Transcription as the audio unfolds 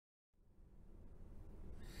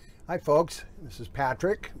Hi folks, this is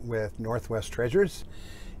Patrick with Northwest Treasures,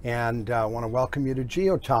 and I want to welcome you to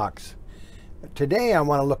GeoTalks. Today I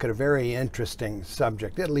want to look at a very interesting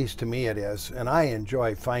subject, at least to me it is, and I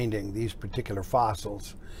enjoy finding these particular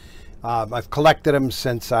fossils. I've collected them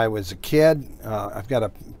since I was a kid. I've got a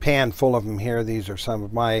pan full of them here. These are some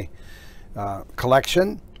of my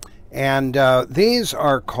collection, and these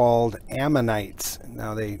are called Ammonites.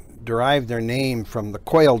 Now they derive their name from the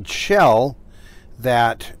coiled shell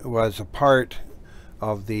that was a part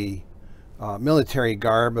of the military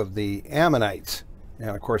garb of the Ammonites.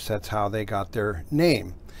 And of course, that's how they got their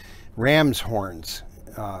name. Ram's horns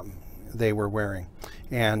they were wearing.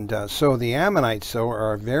 And so the Ammonites, though,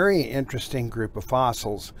 are a very interesting group of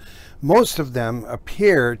fossils. Most of them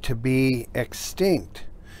appear to be extinct.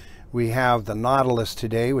 We have the nautilus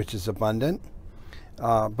today, which is abundant,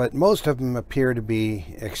 but most of them appear to be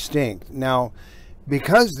extinct. Now,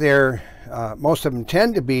 because most of them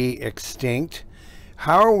tend to be extinct,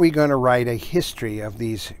 how are we going to write a history of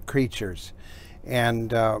these creatures?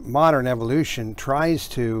 And modern evolution tries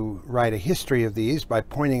to write a history of these by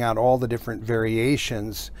pointing out all the different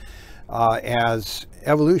variations as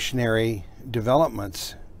evolutionary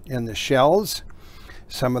developments in the shells.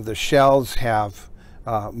 Some of the shells have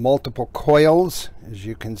multiple coils, as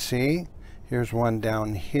you can see. Here's one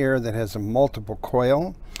down here that has a multiple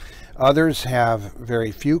coil. Others have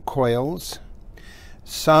very few coils.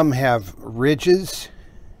 Some have ridges,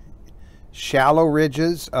 shallow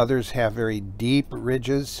ridges. Others have very deep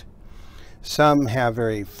ridges. Some have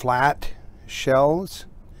very flat shells.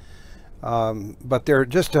 But they're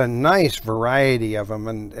just a nice variety of them,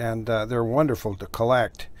 and they're wonderful to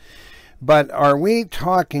collect. But are we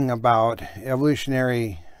talking about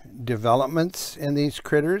evolutionary developments in these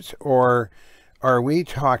critters, or are we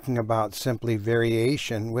talking about simply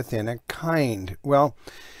variation within a kind? Well,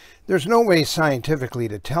 there's no way scientifically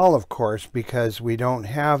to tell, of course, because we don't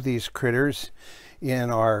have these critters in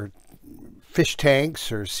our fish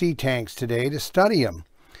tanks or sea tanks today to study them.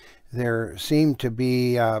 They seem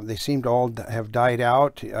to all have died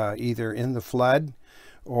out either in the flood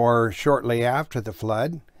or shortly after the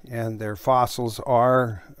flood, and their fossils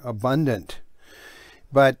are abundant.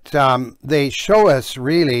 But they show us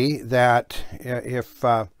really that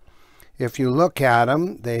if you look at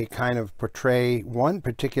them, they kind of portray one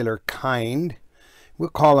particular kind. We'll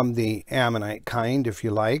call them the Ammonite kind, if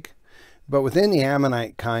you like. But within the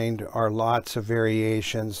Ammonite kind are lots of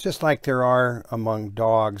variations, just like there are among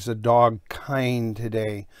dogs. The dog kind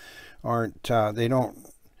today they don't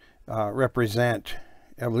represent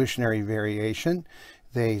evolutionary variation.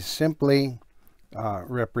 They simply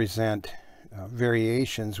represent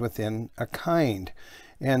variations within a kind.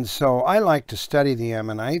 And so I like to study the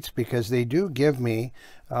Ammonites because they do give me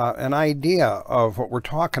an idea of what we're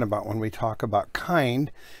talking about when we talk about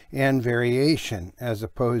kind and variation as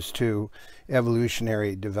opposed to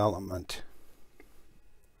evolutionary development.